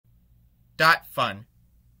Fun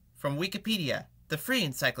from Wikipedia, the free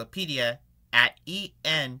encyclopedia at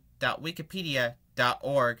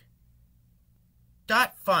en.wikipedia.org.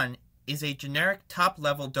 .fun is a generic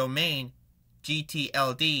top-level domain,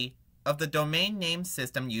 GTLD, of the domain name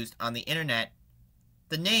system used on the Internet.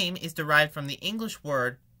 The name is derived from the English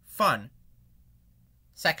word fun.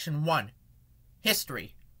 Section 1.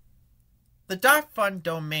 History. The .fun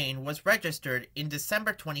domain was registered in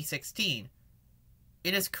December 2016.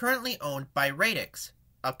 It is currently owned by Radix,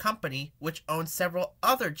 a company which owns several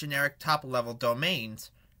other generic top-level domains.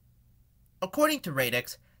 According to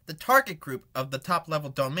Radix, the target group of the top-level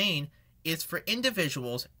domain is for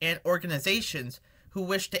individuals and organizations who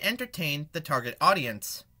wish to entertain the target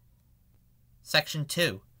audience. Section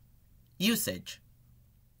 2. Usage.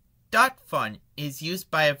 .fun is used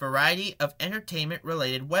by a variety of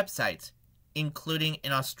entertainment-related websites, including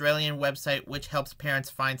an Australian website which helps parents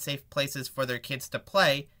find safe places for their kids to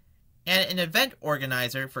play, and an event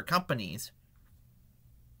organizer for companies.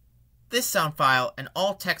 This sound file and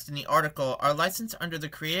all text in the article are licensed under the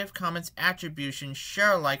Creative Commons Attribution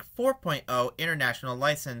Share-alike 4.0 International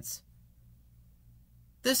License.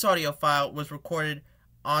 This audio file was recorded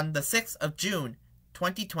on the 6th of June,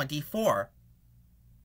 2024.